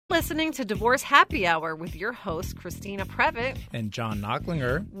Listening to Divorce Happy Hour with your host, Christina Previtt. And John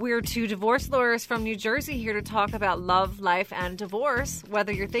Knocklinger. We're two divorce lawyers from New Jersey here to talk about love, life, and divorce.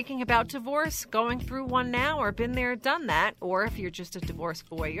 Whether you're thinking about divorce, going through one now, or been there, done that, or if you're just a divorce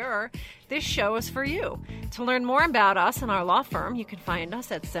voyeur, this show is for you. To learn more about us and our law firm, you can find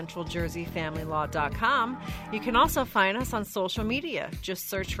us at centraljerseyfamilylaw.com. You can also find us on social media. Just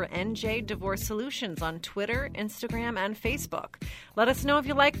search for NJ Divorce Solutions on Twitter, Instagram, and Facebook. Let us know if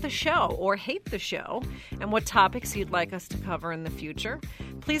you like the show or hate the show and what topics you'd like us to cover in the future.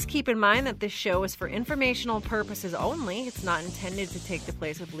 Please keep in mind that this show is for informational purposes only. It's not intended to take the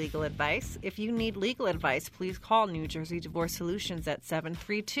place of legal advice. If you need legal advice, please call New Jersey Divorce Solutions at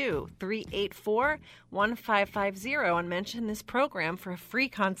 732-384-1550 and mention this program for a free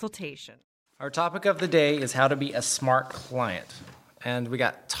consultation. Our topic of the day is how to be a smart client. And we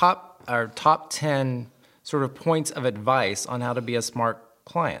got our top 10 sort of points of advice on how to be a smart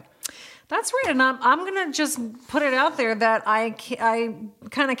client. That's right, and I'm going to just put it out there that I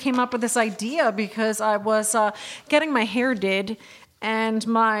kind of came up with this idea because I was getting my hair did, and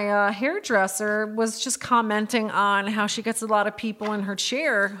my hairdresser was just commenting on how she gets a lot of people in her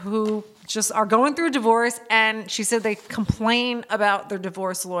chair who just are going through a divorce, and she said they complain about their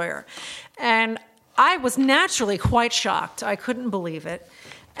divorce lawyer. And I was naturally quite shocked. I couldn't believe it.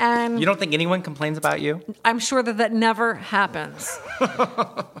 And you don't think anyone complains about you? I'm sure that never happens.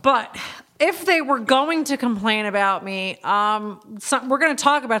 But if they were going to complain about me, we're going to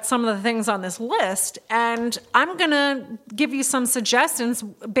talk about some of the things on this list, and I'm going to give you some suggestions,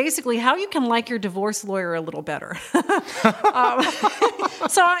 basically how you can like your divorce lawyer a little better. So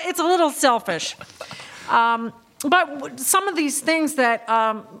it's a little selfish. But some of these things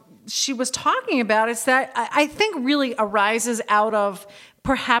that she was talking about is that I think really arises out of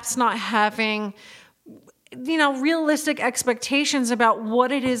perhaps not having, realistic expectations about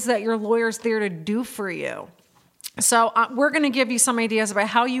what it is that your lawyer's there to do for you. So we're going to give you some ideas about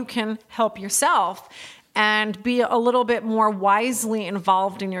how you can help yourself and be a little bit more wisely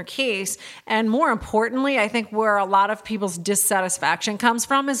involved in your case. And more importantly, I think where a lot of people's dissatisfaction comes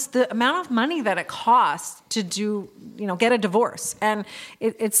from is the amount of money that it costs to get a divorce. And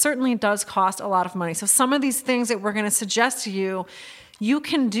it certainly does cost a lot of money. So some of these things that we're going to suggest to you, you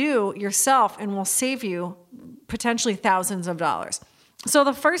can do yourself and will save you potentially thousands of dollars. So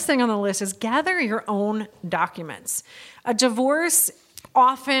the first thing on the list is gather your own documents. A divorce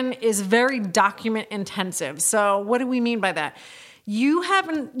often is very document intensive. So what do we mean by that? You have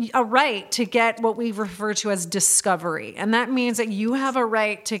a right to get what we refer to as discovery. And that means that you have a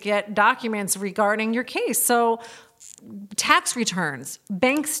right to get documents regarding your case. So tax returns,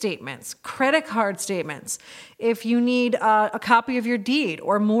 bank statements, credit card statements, if you need a copy of your deed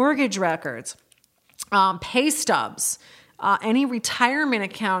or mortgage records, pay stubs, any retirement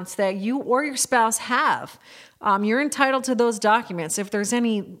accounts that you or your spouse have. You're entitled to those documents. If there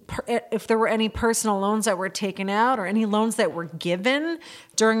were any personal loans that were taken out or any loans that were given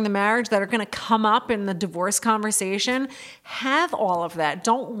during the marriage that are going to come up in the divorce conversation, have all of that.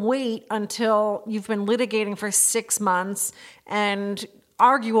 Don't wait until you've been litigating for 6 months and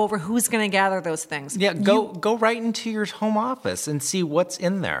argue over who's going to gather those things. Yeah, go right into your home office and see what's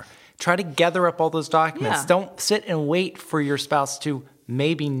in there. Try to gather up all those documents. Yeah. Don't sit and wait for your spouse to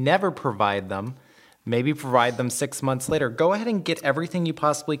maybe never provide them. Maybe provide them 6 months later. Go ahead and get everything you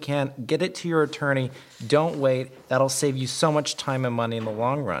possibly can. Get it to your attorney. Don't wait. That'll save you so much time and money in the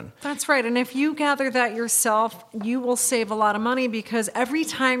long run. That's right. And if you gather that yourself, you will save a lot of money because every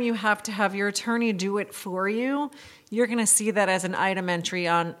time you have to have your attorney do it for you, you're going to see that as an item entry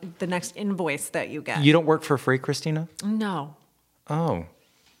on the next invoice that you get. You don't work for free, Christina? No. Oh,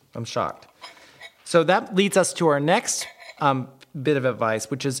 I'm shocked. So that leads us to our next bit of advice,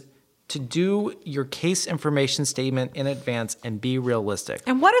 which is to do your case information statement in advance and be realistic.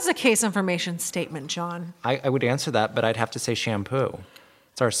 And what is a case information statement, John? I would answer that, but I'd have to say shampoo.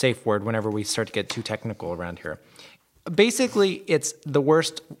 It's our safe word whenever we start to get too technical around here. Basically, it's the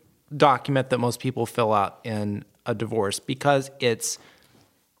worst document that most people fill out in a divorce because it's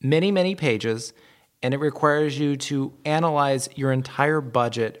many, many pages, and it requires you to analyze your entire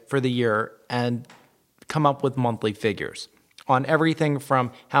budget for the year and come up with monthly figures on everything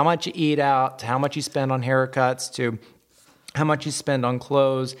from how much you eat out to how much you spend on haircuts to how much you spend on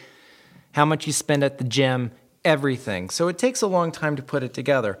clothes, how much you spend at the gym, everything. So it takes a long time to put it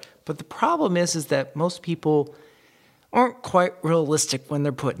together. But the problem is that most people aren't quite realistic when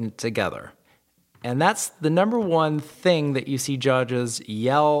they're putting it together. And that's the number one thing that you see judges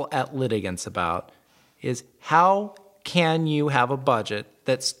yell at litigants about is how can you have a budget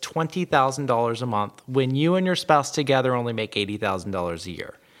that's $20,000 a month when you and your spouse together only make $80,000 a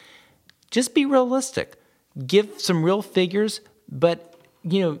year? just be realistic. Give some real figures, but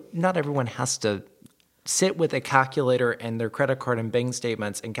not everyone has to sit with a calculator and their credit card and bank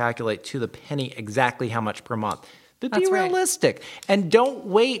statements and calculate to the penny exactly how much per month. But be realistic. And don't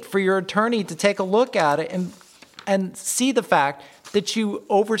wait for your attorney to take a look at it and see the fact that you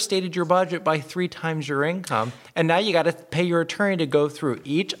overstated your budget by 3 times your income, and now you got to pay your attorney to go through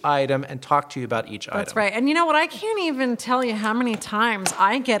each item and talk to you about each item. That's right. And you know what? I can't even tell you how many times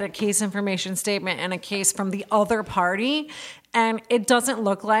I get a case information statement and a case from the other party, and it doesn't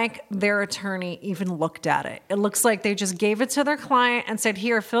look like their attorney even looked at it. It looks like they just gave it to their client and said,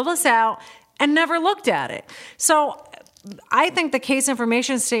 here, fill this out, and never looked at it. So I think the case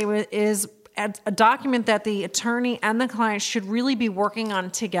information statement is a document that the attorney and the client should really be working on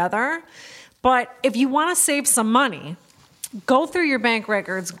together. But if you want to save some money, go through your bank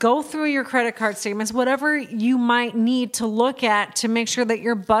records, go through your credit card statements, whatever you might need to look at to make sure that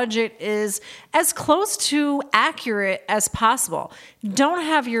your budget is as close to accurate as possible. Don't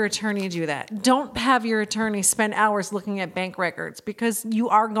have your attorney do that. Don't have your attorney spend hours looking at bank records, because you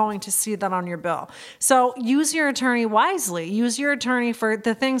are going to see that on your bill. So use your attorney wisely. Use your attorney for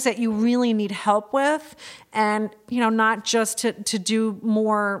the things that you really need help with, and not just to do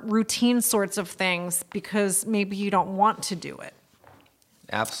more routine sorts of things because maybe you don't want to do it.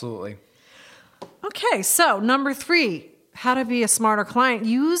 Absolutely. Okay, so number 3, how to be a smarter client.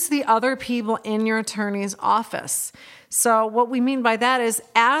 Use the other people in your attorney's office. So what we mean by that is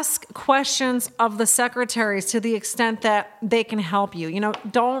ask questions of the secretaries to the extent that they can help you.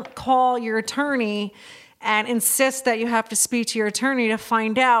 Don't call your attorney and insist that you have to speak to your attorney to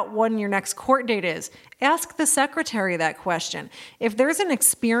find out when your next court date is. Ask the secretary that question. If there's an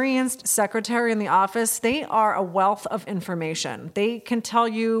experienced secretary in the office, they are a wealth of information. They can tell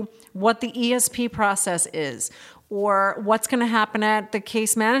you what the ESP process is, or what's going to happen at the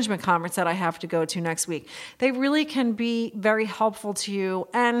case management conference that I have to go to next week. They really can be very helpful to you.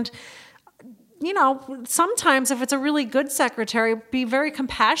 And sometimes if it's a really good secretary, be very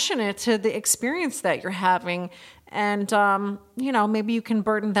compassionate to the experience that you're having. And, maybe you can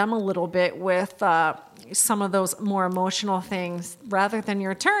burden them a little bit with some of those more emotional things rather than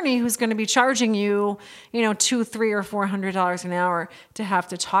your attorney, who's going to be charging you, $200, $300 or $400 an hour to have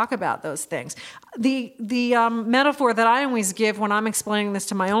to talk about those things. The metaphor that I always give when I'm explaining this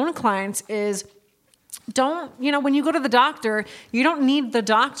to my own clients is, when you go to the doctor, you don't need the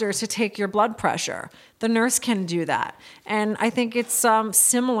doctor to take your blood pressure. The nurse can do that. And I think it's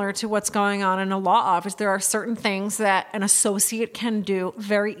similar to what's going on in a law office. There are certain things that an associate can do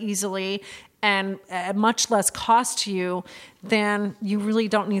very easily and at much less cost to you than you really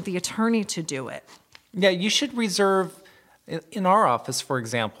don't need the attorney to do it. Yeah, you should reserve, in our office, for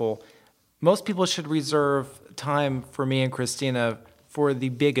example, most people should reserve time for me and Christina for the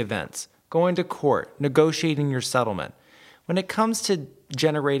big events. Going to court, negotiating your settlement. When it comes to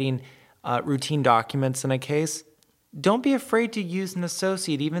generating routine documents in a case, don't be afraid to use an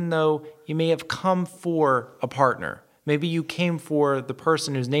associate, even though you may have come for a partner. Maybe you came for the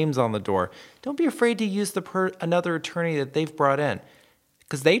person whose name's on the door. Don't be afraid to use another attorney that they've brought in,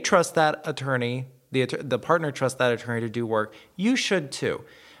 because they trust that attorney, the partner trusts that attorney to do work. You should too.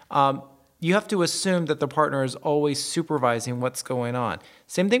 You have to assume that the partner is always supervising what's going on.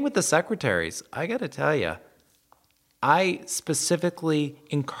 Same thing with the secretaries. I got to tell you, I specifically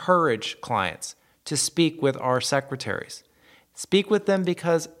encourage clients to speak with our secretaries. Speak with them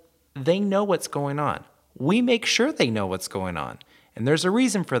because they know what's going on. We make sure they know what's going on. And there's a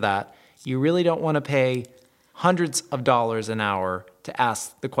reason for that. You really don't want to pay hundreds of dollars an hour to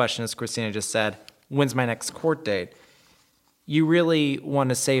ask the question, as Christina just said, when's my next court date? You really want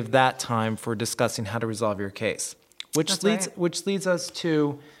to save that time for discussing how to resolve your case, which leads us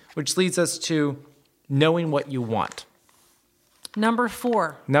to knowing what you want. Number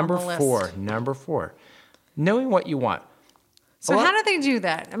 4. Number 4. Knowing what you want. So how do they do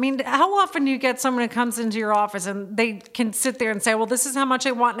that? I mean, how often do you get someone who comes into your office and they can sit there and say, well, this is how much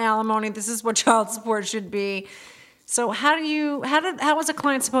I want in alimony. This is what child support should be. So how is a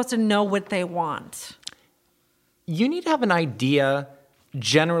client supposed to know what they want? You need to have an idea,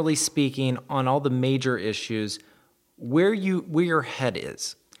 generally speaking, on all the major issues, where your head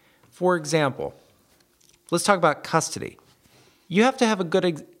is. For example, let's talk about custody. You have to have a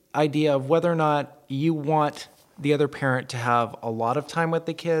good idea of whether or not you want the other parent to have a lot of time with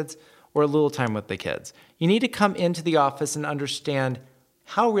the kids or a little time with the kids. You need to come into the office and understand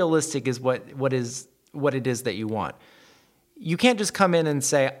how realistic is what it is that you want. You can't just come in and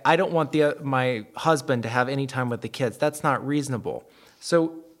say, I don't want my husband to have any time with the kids. That's not reasonable.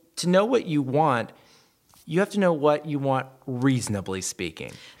 So to know what you want, you have to know what you want, reasonably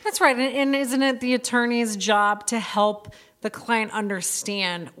speaking. That's right. And isn't it the attorney's job to help the client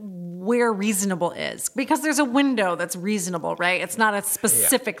understand where reasonable is? Because there's a window that's reasonable, right? It's not a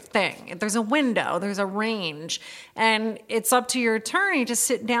specific thing. There's a window, there's a range. And it's up to your attorney to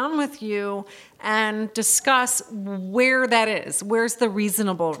sit down with you and discuss where that is. Where's the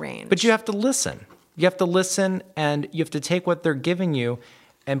reasonable range? But you have to listen. You have to listen, and you have to take what they're giving you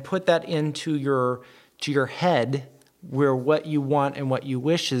and put that into your head, where what you want and what you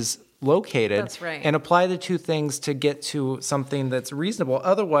wish is located. That's right. And apply the two things to get to something that's reasonable.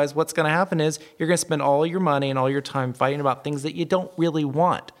 Otherwise, what's going to happen is you're going to spend all your money and all your time fighting about things that you don't really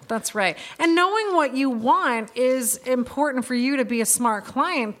want. That's right. And knowing what you want is important for you to be a smart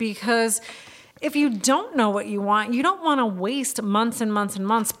client, because if you don't know what you want, you don't want to waste months and months and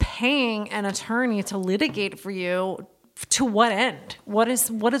months paying an attorney to litigate for you. To what end? What is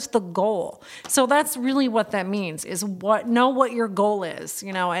the goal? So that's really what that means, is know what your goal is,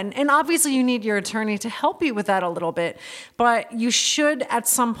 and obviously you need your attorney to help you with that a little bit, but you should at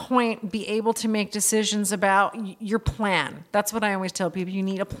some point be able to make decisions about your plan. That's what I always tell people. You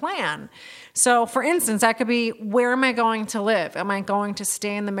need a plan. So for instance, that could be, where am I going to live? Am I going to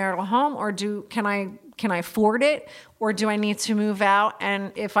stay in the marital home, or can I afford it? Or do I need to move out?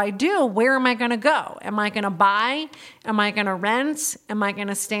 And if I do, where am I going to go? Am I going to buy? Am I going to rent? Am I going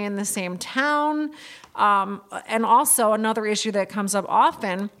to stay in the same town? And also another issue that comes up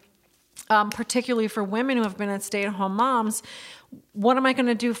often, particularly for women who have been at stay-at-home moms, what am I going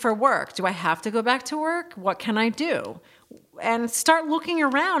to do for work? Do I have to go back to work? What can I do? And start looking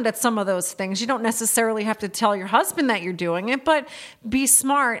around at some of those things. You don't necessarily have to tell your husband that you're doing it, but be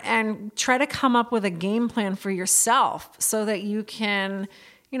smart and try to come up with a game plan for yourself so that you can,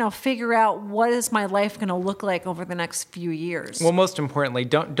 figure out, what is my life going to look like over the next few years. Well, most importantly,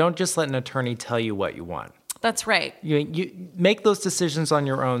 don't just let an attorney tell you what you want. That's right. You make those decisions on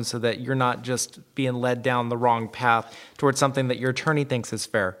your own so that you're not just being led down the wrong path towards something that your attorney thinks is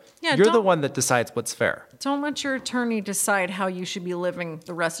fair. Yeah, you're the one that decides what's fair. Don't let your attorney decide how you should be living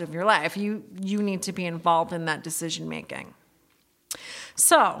the rest of your life. You need to be involved in that decision making.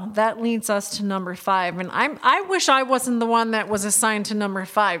 So that leads us to number 5. And I wish I wasn't the one that was assigned to number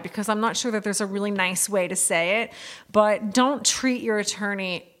 5, because I'm not sure that there's a really nice way to say it. But don't treat your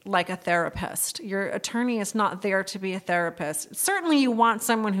attorney like a therapist. Your attorney is not there to be a therapist. Certainly you want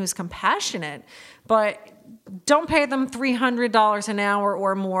someone who's compassionate, but don't pay them $300 an hour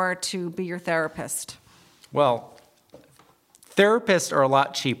or more to be your therapist. Well, therapists are a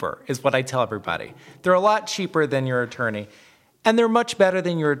lot cheaper, is what I tell everybody. They're a lot cheaper than your attorney, and they're much better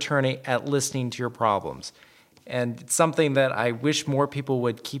than your attorney at listening to your problems. And it's something that I wish more people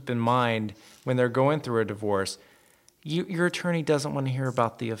would keep in mind when they're going through a divorce. Your attorney doesn't want to hear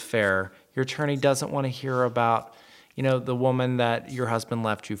about the affair. Your attorney doesn't want to hear about, the woman that your husband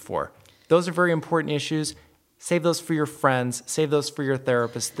left you for. Those are very important issues. Save those for your friends. Save those for your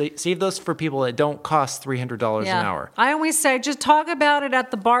therapist. Save those for people that don't cost $300 an hour. I always say, just talk about it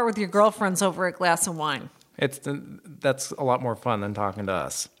at the bar with your girlfriends over a glass of wine. That's a lot more fun than talking to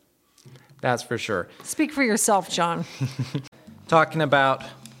us. That's for sure. Speak for yourself, John. Talking about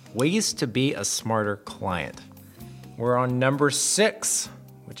ways to be a smarter client. We're on number 6,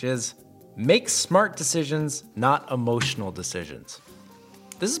 which is make smart decisions, not emotional decisions.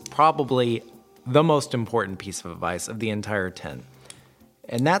 This is probably the most important piece of advice of the entire 10.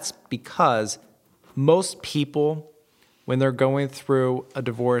 And that's because most people, when they're going through a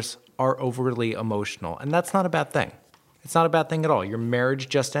divorce, are overly emotional. And that's not a bad thing. It's not a bad thing at all. Your marriage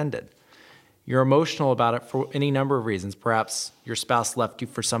just ended. You're emotional about it for any number of reasons. Perhaps your spouse left you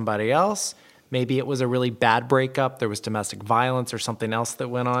for somebody else. Maybe it was a really bad breakup. There was domestic violence or something else that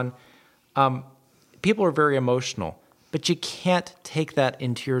went on. People are very emotional, but you can't take that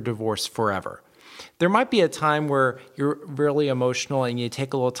into your divorce forever. There might be a time where you're really emotional and you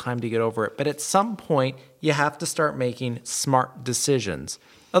take a little time to get over it, but at some point, you have to start making smart decisions.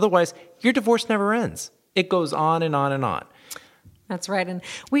 Otherwise, your divorce never ends. It goes on and on and on. That's right. And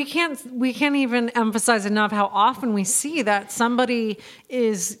we can't even emphasize enough how often we see that somebody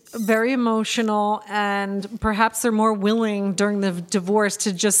is very emotional and perhaps they're more willing during the divorce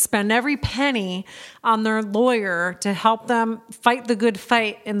to just spend every penny on their lawyer to help them fight the good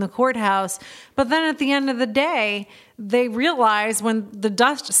fight in the courthouse. But then at the end of the day, they realize when the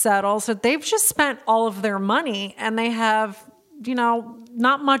dust settles that they've just spent all of their money and they have,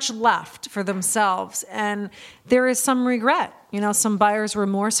 not much left for themselves. And there is some regret, some buyer's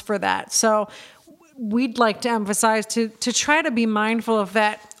remorse for that. So we'd like to emphasize to try to be mindful of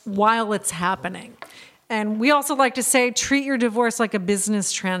that while it's happening. And we also like to say, treat your divorce like a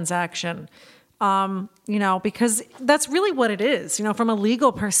business transaction. Because that's really what it is. From a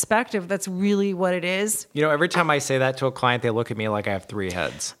legal perspective, that's really what it is. Every time I say that to a client, they look at me like I have three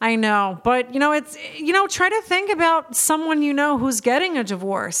heads. I know, but it's, try to think about someone who's getting a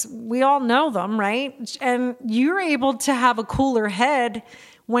divorce. We all know them, right? And you're able to have a cooler head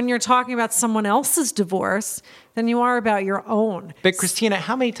when you're talking about someone else's divorce than you are about your own. But Christina,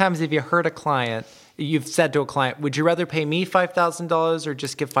 how many times have you heard you've said to a client, would you rather pay me $5,000 or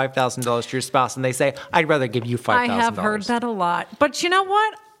just give $5,000 to your spouse? And they say, I'd rather give you $5,000. I have heard that a lot. But you know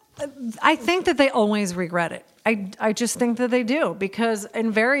what? I think that they always regret it. I just think that they do, because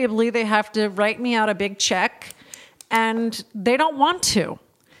invariably they have to write me out a big check and they don't want to.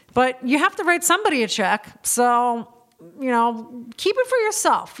 But you have to write somebody a check. So, keep it for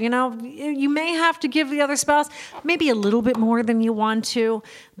yourself. You may have to give the other spouse maybe a little bit more than you want to.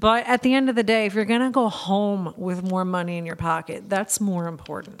 But at the end of the day, if you're going to go home with more money in your pocket, that's more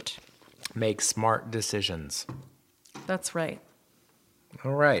important. Make smart decisions. That's right.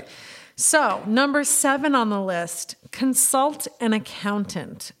 All right. So, number 7 on the list, consult an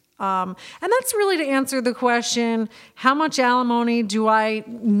accountant. And that's really to answer the question, how much alimony do I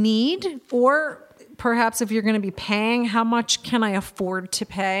need? Or perhaps if you're going to be paying, how much can I afford to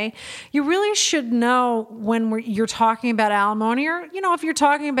pay? You really should know when you're talking about alimony, or, if you're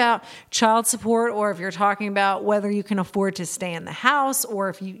talking about child support, or if you're talking about whether you can afford to stay in the house, or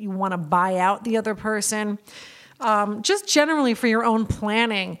if you want to buy out the other person. Just generally for your own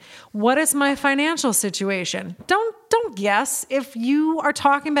planning, what is my financial situation? Don't guess. If you are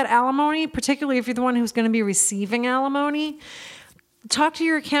talking about alimony, particularly if you're the one who's going to be receiving alimony, talk to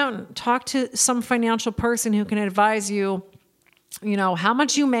your accountant, talk to some financial person who can advise you, how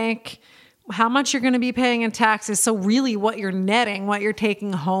much you make, how much you're going to be paying in taxes. So really what you're netting, what you're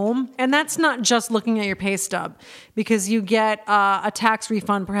taking home. And that's not just looking at your pay stub, because you get a tax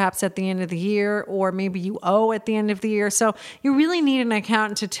refund perhaps at the end of the year, or maybe you owe at the end of the year. So you really need an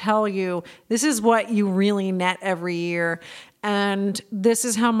accountant to tell you, this is what you really net every year. And this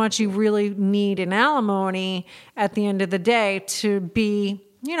is how much you really need in alimony at the end of the day to be,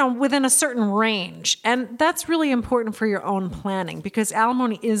 within a certain range. And that's really important for your own planning, because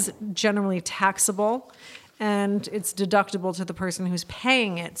alimony is generally taxable and it's deductible to the person who's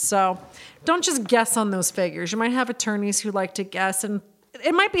paying it. So don't just guess on those figures. You might have attorneys who like to guess, and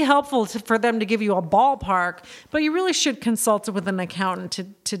it might be helpful for them to give you a ballpark, but you really should consult with an accountant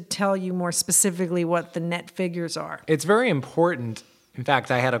to tell you more specifically what the net figures are. It's very important. In fact,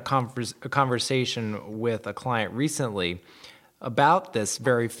 I had a conversation with a client recently about this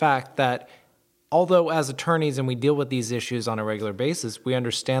very fact, that although as attorneys and we deal with these issues on a regular basis, we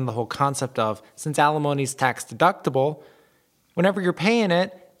understand the whole concept of, since alimony is tax deductible, whenever you're paying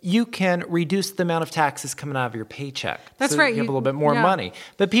it, you can reduce the amount of taxes coming out of your paycheck. That's so right. You have a little bit more money.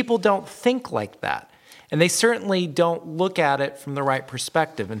 But people don't think like that. And they certainly don't look at it from the right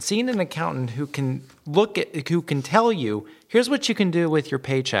perspective. And seeing an accountant who can tell you, here's what you can do with your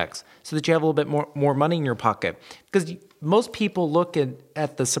paychecks so that you have a little bit more money in your pocket. Because most people look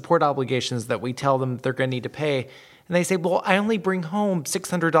at the support obligations that we tell them they're going to need to pay, and they say, well, I only bring home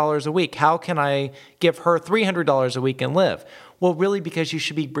 $600 a week. How can I give her $300 a week and live? Well, really, because you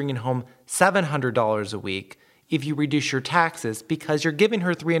should be bringing home $700 a week if you reduce your taxes, because you're giving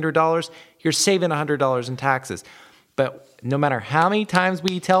her $300, you're saving $100 in taxes. But no matter how many times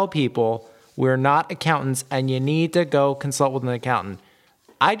we tell people we're not accountants and you need to go consult with an accountant,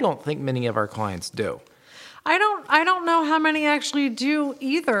 I don't think many of our clients do. I don't know how many actually do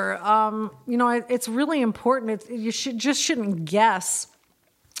either. It's really important. You shouldn't guess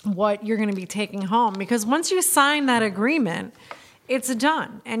what you're going to be taking home, because once you sign that agreement, it's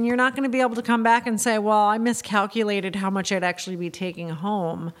done. And you're not going to be able to come back and say, well, I miscalculated how much I'd actually be taking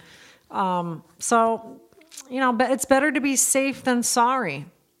home. But it's better to be safe than sorry.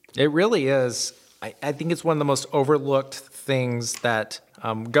 It really is. I think it's one of the most overlooked things that,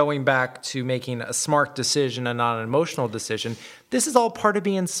 going back to making a smart decision and not an emotional decision, this is all part of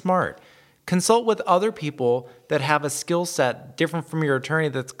being smart. Consult with other people that have a skill set different from your attorney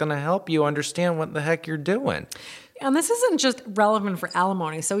that's going to help you understand what the heck you're doing. And this isn't just relevant for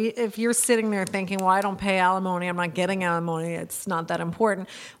alimony. So if you're sitting there thinking, well, I don't pay alimony, I'm not getting alimony, it's not that important.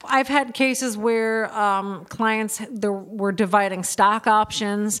 I've had cases where clients were dividing stock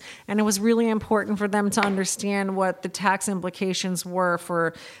options, and it was really important for them to understand what the tax implications were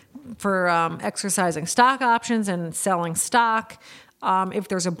for exercising stock options and selling stock. If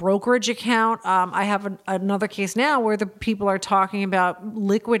there's a brokerage account, I have another case now where the people are talking about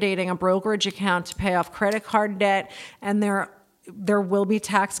liquidating a brokerage account to pay off credit card debt, and they're there will be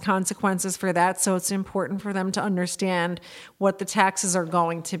tax consequences for that. So it's important for them to understand what the taxes are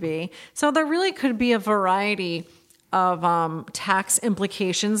going to be. So there really could be a variety of tax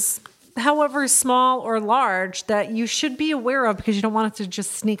implications, however small or large, that you should be aware of because you don't want it to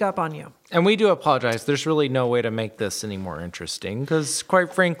just sneak up on you. And we do apologize. There's really no way to make this any more interesting because,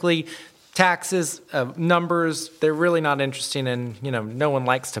 quite frankly, taxes, numbers, they're really not interesting, and no one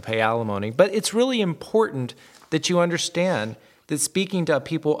likes to pay alimony. But it's really important that you understand that speaking to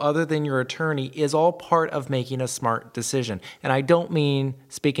people other than your attorney is all part of making a smart decision. And I don't mean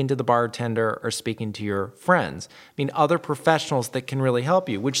speaking to the bartender or speaking to your friends. I mean other professionals that can really help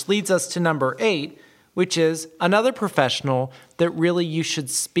you, which leads us to number 8, which is another professional that really you should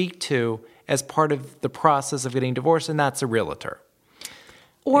speak to as part of the process of getting divorced, and that's a realtor.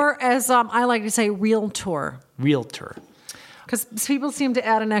 Or as I like to say, realtor. Realtor. Because people seem to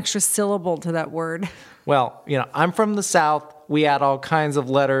add an extra syllable to that word. Well, I'm from the South. We add all kinds of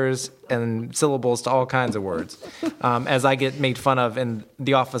letters and syllables to all kinds of words. As I get made fun of in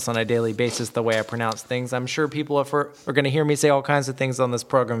the office on a daily basis, the way I pronounce things, I'm sure people are going to hear me say all kinds of things on this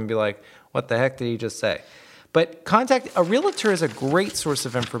program and be like, what the heck did he just say? But contact a realtor is a great source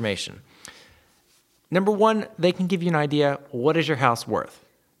of information. Number 1, they can give you an idea, what is your house worth?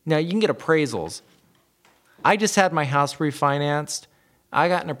 Now, you can get appraisals. I just had my house refinanced. I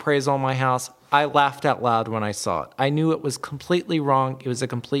got an appraisal on my house. I laughed out loud when I saw it. I knew it was completely wrong. It was a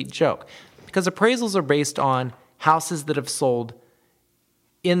complete joke. Because appraisals are based on houses that have sold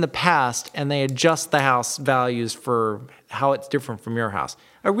in the past, and they adjust the house values for how it's different from your house.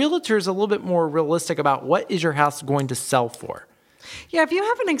 A realtor is a little bit more realistic about what is your house going to sell for. Yeah, if you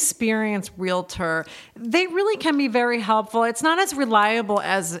have an experienced realtor, they really can be very helpful. It's not as reliable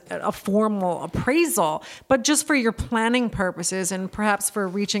as a formal appraisal, but just for your planning purposes and perhaps for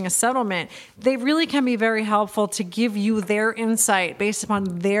reaching a settlement, they really can be very helpful to give you their insight based upon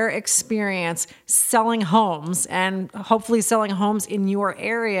their experience selling homes and hopefully selling homes in your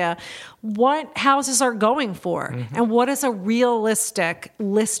area, what houses are going for and what is a realistic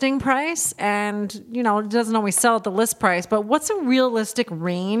listing price. And, it doesn't always sell at the list price, but what's a realistic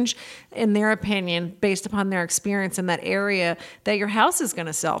range, in their opinion, based upon their experience in that area that your house is going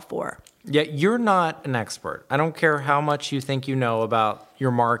to sell for. Yeah, you're not an expert. I don't care how much you think you know about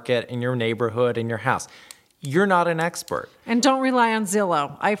your market and your neighborhood and your house. You're not an expert. And don't rely on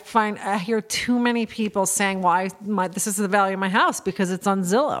Zillow. I hear too many people saying, this is the value of my house because it's on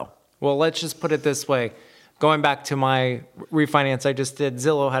Zillow. Well, let's just put it this way. Going back to my refinance I just did,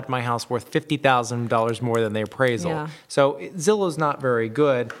 Zillow had my house worth $50,000 more than the appraisal. Yeah. So Zillow's not very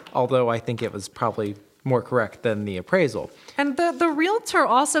good, although I think it was probably more correct than the appraisal. And the realtor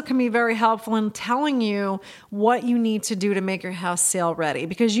also can be very helpful in telling you what you need to do to make your house sale ready,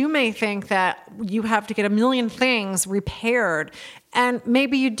 because you may think that you have to get a million things repaired, and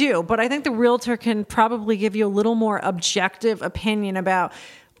maybe you do, but I think the realtor can probably give you a little more objective opinion about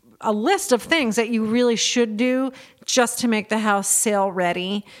a list of things that you really should do just to make the house sale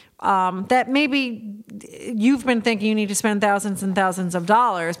ready. That maybe you've been thinking you need to spend thousands and thousands of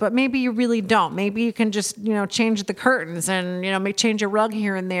dollars, but maybe you really don't. Maybe you can just, change the curtains and, change a rug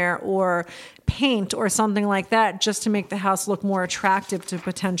here and there, or paint or something like that, just to make the house look more attractive to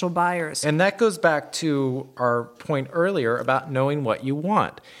potential buyers. And that goes back to our point earlier about knowing what you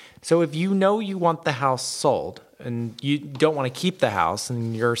want. So if you know you want the house sold and you don't want to keep the house,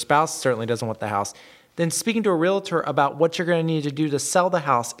 and your spouse certainly doesn't want the house, then speaking to a realtor about what you're going to need to do to sell the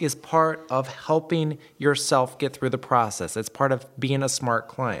house is part of helping yourself get through the process. It's part of being a smart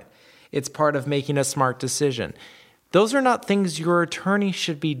client. It's part of making a smart decision. Those are not things your attorney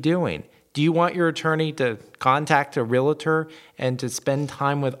should be doing. Do you want your attorney to contact a realtor and to spend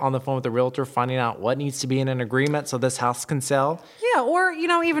time on the phone with the realtor finding out what needs to be in an agreement so this house can sell? Yeah, or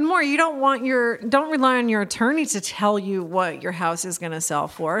even more, you don't rely on your attorney to tell you what your house is going to sell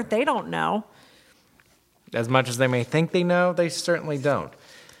for. They don't know. As much as they may think they know, they certainly don't.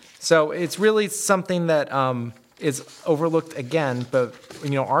 So it's really something that is overlooked again, but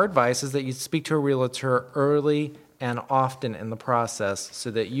our advice is that you speak to a realtor early and often in the process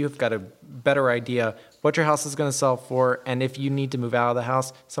so that you've got a better idea what your house is going to sell for, and if you need to move out of the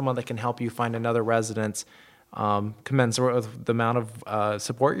house, someone that can help you find another residence commensurate with the amount of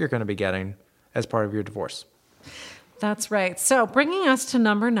support you're going to be getting as part of your divorce. That's right. So bringing us to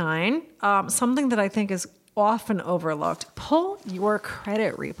number 9, something that I think is often overlooked, pull your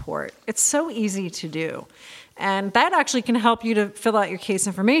credit report. It's so easy to do. And that actually can help you to fill out your case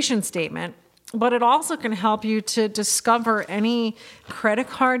information statement, but it also can help you to discover any credit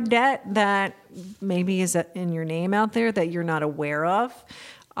card debt that maybe is in your name out there that you're not aware of.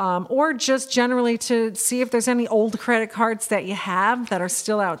 or just generally to see if there's any old credit cards that you have that are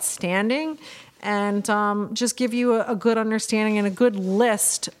still outstanding, and just give you a good understanding and a good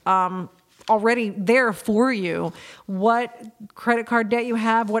list already there for you, what credit card debt you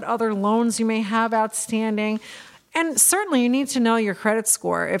have, what other loans you may have outstanding. And certainly you need to know your credit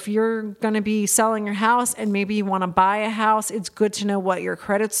score. If you're going to be selling your house and maybe you want to buy a house, it's good to know what your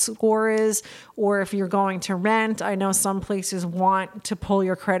credit score is. Or if you're going to rent, I know some places want to pull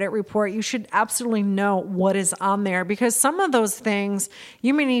your credit report. You should absolutely know what is on there, because some of those things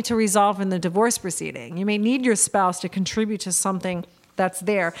you may need to resolve in the divorce proceeding. You may need your spouse to contribute to something that's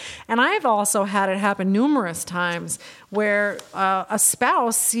there. And I've also had it happen numerous times where a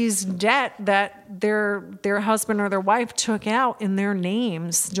spouse sees debt that their husband or their wife took out in their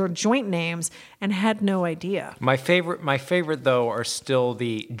names, their joint names, and had no idea. My favorite though are still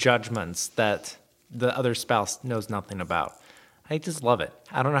the judgments that the other spouse knows nothing about. I just love it.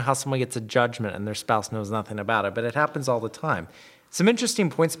 I don't know how someone gets a judgment and their spouse knows nothing about it, but it happens all the time. Some interesting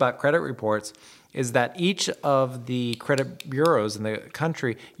points about credit reports is that each of the credit bureaus in the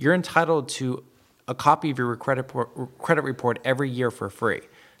country, you're entitled to a copy of your credit report every year for free.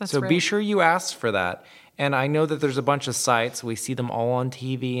 That's so right. Be sure you ask for that. And I know that there's a bunch of sites, we see them all on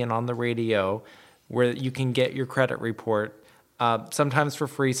TV and on the radio, where you can get your credit report, sometimes for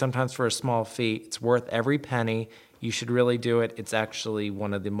free, sometimes for a small fee. It's worth every penny. You should really do it. It's actually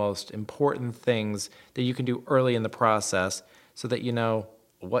one of the most important things that you can do early in the process so that you know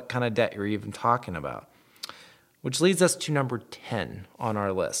what kind of debt you're even talking about. Which leads us to number 10 on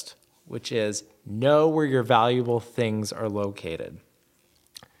our list, which is know where your valuable things are located.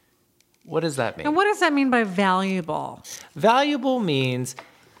 What does that mean? And what does that mean by valuable? Valuable means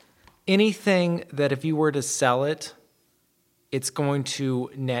anything that if you were to sell it, it's going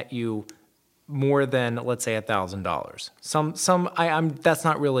to net you more than, let's say, $1,000. That's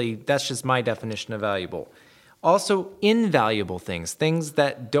not really, that's just my definition of valuable. Also, invaluable things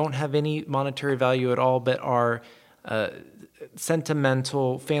that don't have any monetary value at all, but are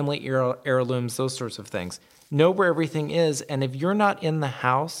sentimental, family heirlooms, those sorts of things. Know where everything is, and if you're not in the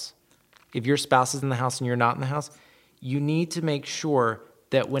house, if your spouse is in the house and you're not in the house, you need to make sure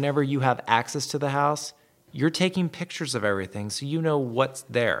that whenever you have access to the house, you're taking pictures of everything so you know what's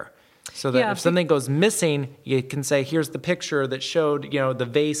there. So that if something goes missing, you can say, here's the picture that showed, the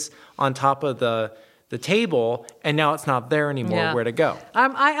vase on top of the table, and now it's not there anymore. Yeah. Where to go?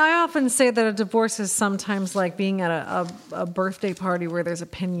 I often say that a divorce is sometimes like being at a birthday party where there's a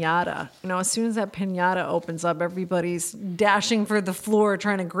piñata. As soon as that piñata opens up, everybody's dashing for the floor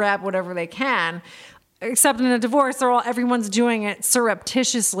trying to grab whatever they can. Except in a divorce, everyone's doing it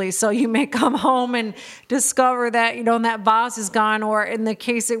surreptitiously. So you may come home and discover that, that vase is gone. Or in the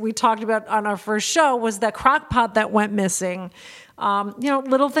case that we talked about on our first show was that crock pot that went missing.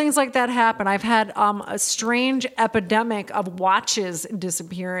 Little things like that happen. I've had a strange epidemic of watches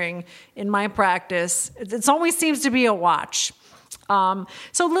disappearing in my practice. It always seems to be a watch.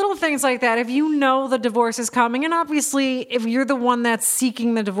 So little things like that. If you know the divorce is coming, and obviously if you're the one that's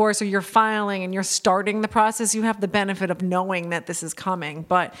seeking the divorce or you're filing and you're starting the process, you have the benefit of knowing that this is coming.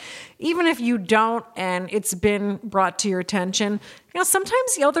 But even if you don't and it's been brought to your attention,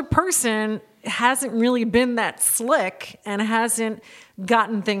 sometimes the other person hasn't really been that slick and hasn't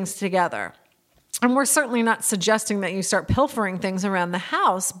gotten things together. And we're certainly not suggesting that you start pilfering things around the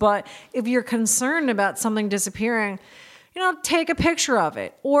house, but if you're concerned about something disappearing, take a picture of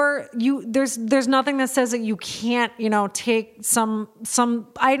it. Or there's nothing that says that you can't, take some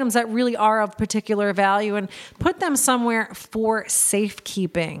items that really are of particular value and put them somewhere for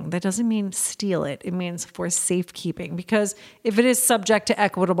safekeeping. That doesn't mean steal it. It means for safekeeping, because if it is subject to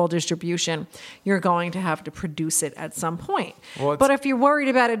equitable distribution, you're going to have to produce it at some point. But if you're worried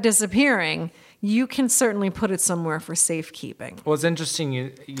about it disappearing, you can certainly put it somewhere for safekeeping. Well, it's interesting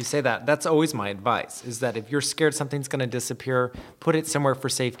you say that. That's always my advice, is that if you're scared something's going to disappear, put it somewhere for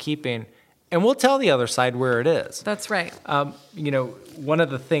safekeeping, and we'll tell the other side where it is. That's right. One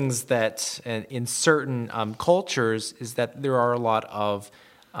of the things that in certain cultures is that there are a lot of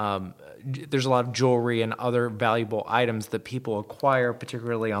there's a lot of jewelry and other valuable items that people acquire,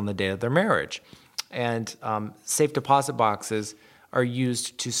 particularly on the day of their marriage. And safe deposit boxes are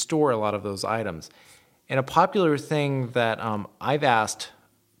used to store a lot of those items. And a popular thing that I've asked,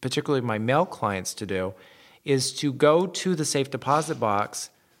 particularly my male clients to do, is to go to the safe deposit box,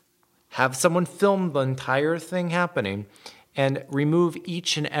 have someone film the entire thing happening, and remove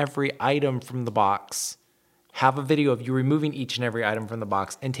each and every item from the box. Have a video of you removing each and every item from the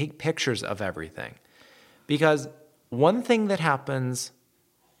box and take pictures of everything. Because one thing that happens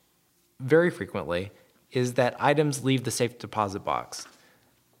very frequently is that items leave the safe deposit box.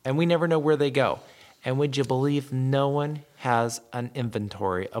 and we never know where they go. And would you believe no one has an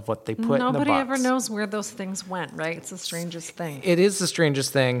inventory of what they put in the box? Nobody ever knows where those things went, right? It's the strangest thing. It is the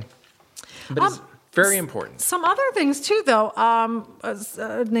strangest thing, but it's very important. Some other things too, though.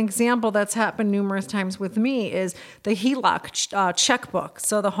 An example that's happened numerous times with me is the HELOC checkbook.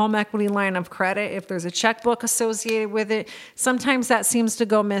 So the home equity line of credit, if there's a checkbook associated with it, sometimes that seems to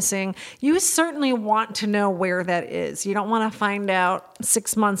go missing. You certainly want to know where that is. You don't want to find out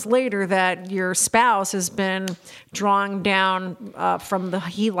 6 months later that your spouse has been drawing down from the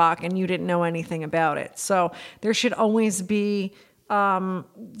HELOC and you didn't know anything about it. So there should always be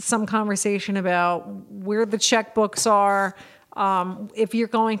some conversation about where the checkbooks are, if you're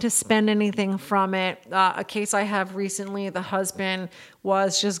going to spend anything from it. A case I have recently, the husband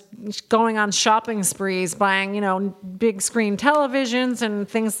was just going on shopping sprees, buying, big screen televisions and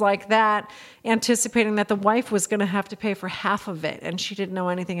things like that, anticipating that the wife was going to have to pay for half of it, and she didn't know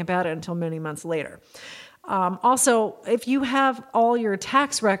anything about it until many months later. Also, if you have all your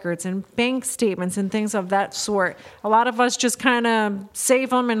tax records and bank statements and things of that sort, a lot of us just kind of save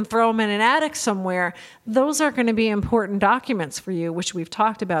them and throw them in an attic somewhere. Those are going to be important documents for you, which we've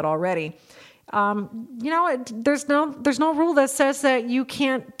talked about already. There's no rule that says that you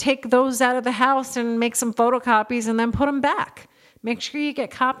can't take those out of the house and make some photocopies and then put them back. Make sure you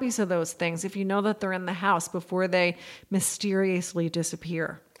get copies of those things if you know that they're in the house before they mysteriously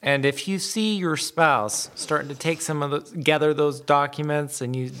disappear. And if you see your spouse starting to take gather those documents,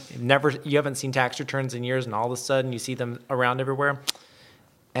 and you haven't seen tax returns in years, and all of a sudden you see them around everywhere,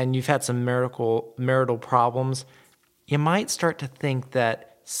 and you've had some marital problems, you might start to think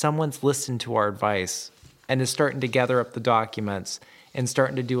that someone's listened to our advice and is starting to gather up the documents and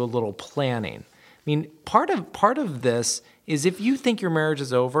starting to do a little planning. I mean, part of this is, if you think your marriage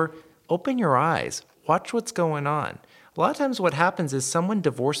is over, open your eyes, watch what's going on. A lot of times what happens is someone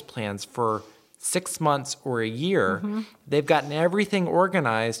divorce plans for 6 months or a year. Mm-hmm. They've gotten everything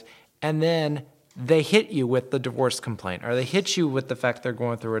organized, and then they hit you with the divorce complaint, or they hit you with the fact they're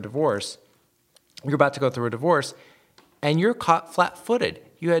going through a divorce. You're about to go through a divorce, and you're caught flat-footed.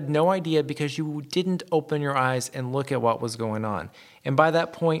 You had no idea because you didn't open your eyes and look at what was going on. And by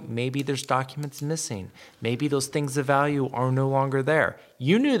that point, maybe there's documents missing. Maybe those things of value are no longer there.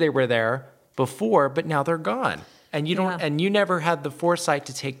 You knew they were there before, but now they're gone. And you never had the foresight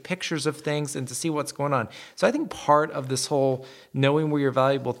to take pictures of things and to see what's going on. So I think part of this whole knowing where your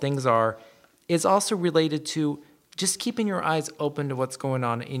valuable things are is also related to just keeping your eyes open to what's going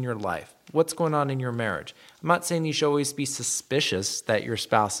on in your life, what's going on in your marriage. I'm not saying you should always be suspicious that your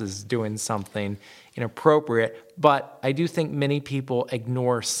spouse is doing something inappropriate, but I do think many people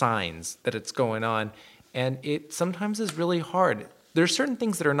ignore signs that it's going on, and it sometimes is really hard. There's certain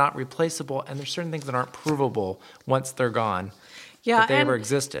things that are not replaceable, and there's certain things that aren't provable once they're gone. Yeah, that they ever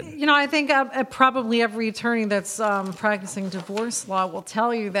existed. I think probably every attorney that's practicing divorce law will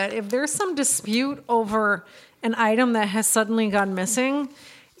tell you that if there's some dispute over an item that has suddenly gone missing,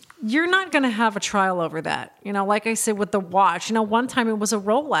 you're not going to have a trial over that. Like I said with the watch, one time it was a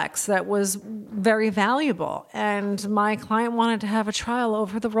Rolex that was very valuable, and my client wanted to have a trial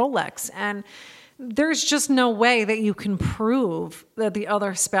over the Rolex, and there's just no way that you can prove that the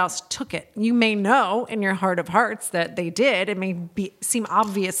other spouse took it. You may know in your heart of hearts that they did. It may seem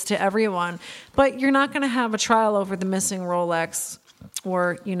obvious to everyone, but you're not going to have a trial over the missing Rolex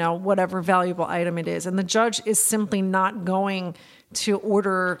or, whatever valuable item it is. And the judge is simply not going to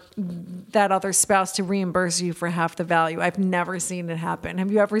order that other spouse to reimburse you for half the value. I've never seen it happen.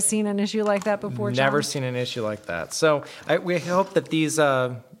 Have you ever seen an issue like that before, John? Never seen an issue like that. So we hope that these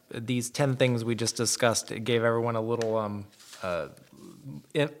 10 things we just discussed gave everyone a little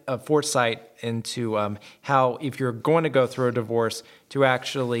a foresight into how, if you're going to go through a divorce, to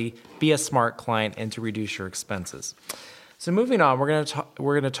actually be a smart client and to reduce your expenses. So moving on, we're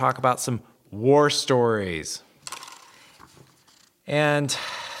going to talk about some war stories. And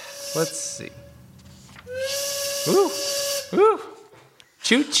let's see. Ooh.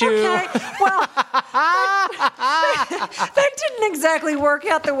 Choo-choo. Okay, well, that didn't exactly work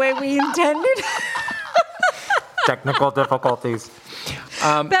out the way we intended. Technical difficulties.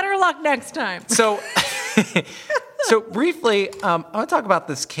 Better luck next time. So briefly, I want to talk about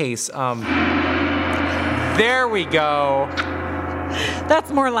this case. There we go. That's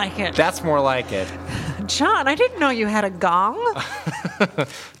more like it. That's more like it. John, I didn't know you had a gong.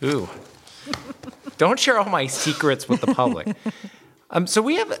 Ooh. Don't share all my secrets with the public.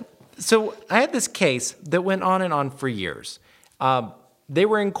 So I had this case that went on and on for years. They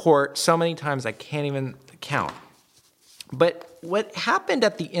were in court so many times I can't even count. But what happened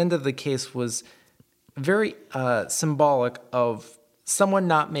at the end of the case was very symbolic of someone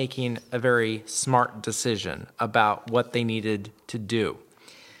not making a very smart decision about what they needed to do.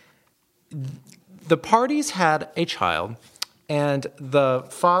 The parties had a child, and the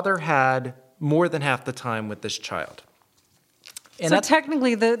father had more than half the time with this child. And so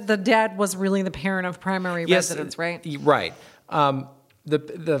technically, the dad was really the parent of primary residence, right? Right.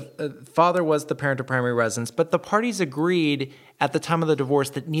 The father was the parent of primary residence, but the parties agreed at the time of the divorce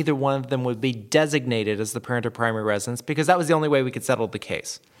that neither one of them would be designated as the parent of primary residence because that was the only way we could settle the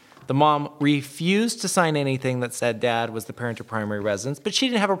case. The mom refused to sign anything that said dad was the parent of primary residence, but she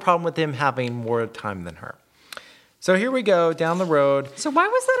didn't have a problem with him having more time than her. So here we go down the road. So why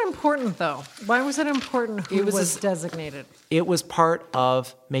was that important, though? Why was it important who was designated? It was part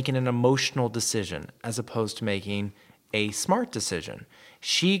of making an emotional decision as opposed to making a smart decision.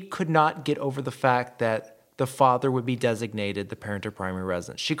 She could not get over the fact that the father would be designated the parent of primary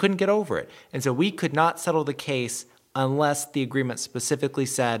residence. She couldn't get over it. And so we could not settle the case unless the agreement specifically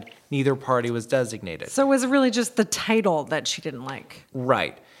said neither party was designated. So it was really just the title that she didn't like.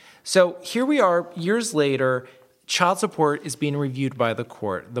 Right. So here we are, years later. Child support is being reviewed by the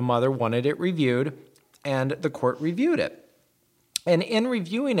court. The mother wanted it reviewed, and the court reviewed it. And in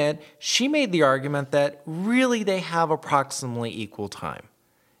reviewing it, she made the argument that really they have approximately equal time.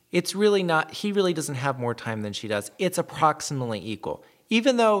 It's really not, he really doesn't have more time than she does. It's approximately equal.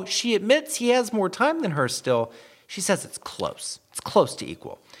 Even though she admits he has more time than her still, she says it's close. It's close to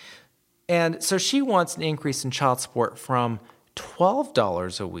equal. And so she wants an increase in child support from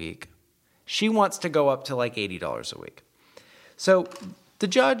 $12 a week. She wants to go up to like $80 a week. So the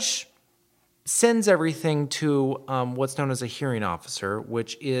judge sends everything to what's known as a hearing officer,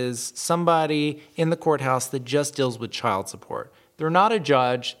 which is somebody in the courthouse that just deals with child support. They're not a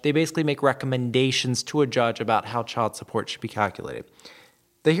judge. They basically make recommendations to a judge about how child support should be calculated.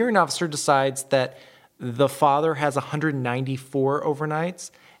 The hearing officer decides that the father has 194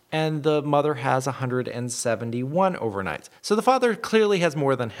 overnights and the mother has 171 overnights. So the father clearly has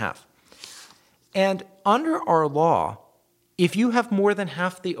more than half. And under our law, if you have more than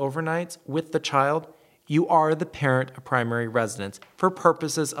half the overnights with the child, you are the parent of primary residence for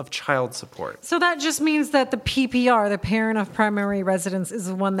purposes of child support. So that just means that the PPR, the parent of primary residence, is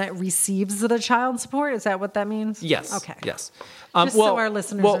the one that receives the child support? Is that what that means? Yes. Okay. Yes. Just so our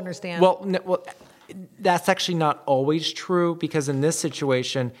listeners understand. Well, that's actually not always true because in this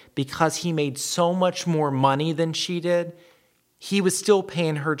situation, because he made so much more money than she did, he was still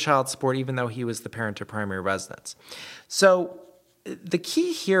paying her child support even though he was the parent of primary residence. So the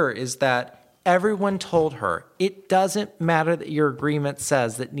key here is that everyone told her it doesn't matter that your agreement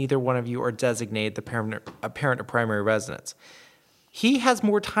says that neither one of you are designated a parent of primary residence. He has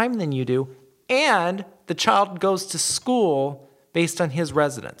more time than you do, and the child goes to school based on his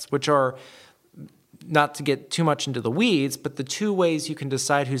residence, which are, not to get too much into the weeds, but the two ways you can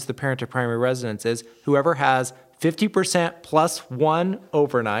decide who's the parent of primary residence is whoever has 50% plus one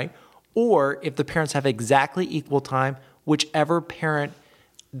overnight, or if the parents have exactly equal time, whichever parent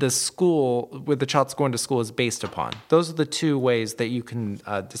the school, with the child's going to school, is based upon. Those are the two ways that you can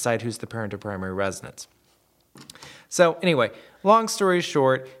decide who's the parent of primary residence. So anyway, long story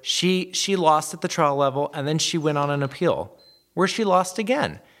short, she lost at the trial level, and then she went on an appeal, where she lost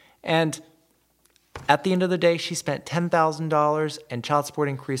again. And at the end of the day, she spent $10,000, and child support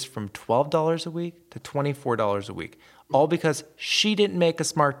increased from $12 a week to $24 a week, all because she didn't make a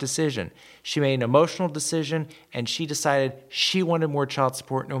smart decision. She made an emotional decision, and she decided she wanted more child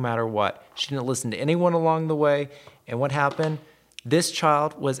support no matter what. She didn't listen to anyone along the way, and what happened? This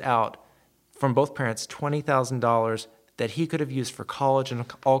child was out from both parents $20,000 that he could have used for college and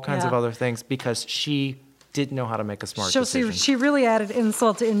all kinds of other things because she didn't know how to make a smart decision. She really added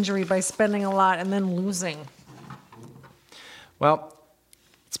insult to injury by spending a lot and then losing. Well,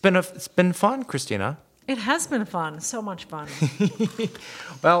 it's been fun, Christina. It has been fun. So much fun.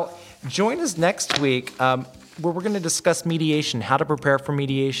 Well, join us next week where we're going to discuss mediation, how to prepare for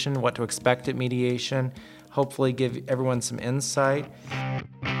mediation, what to expect at mediation, hopefully give everyone some insight.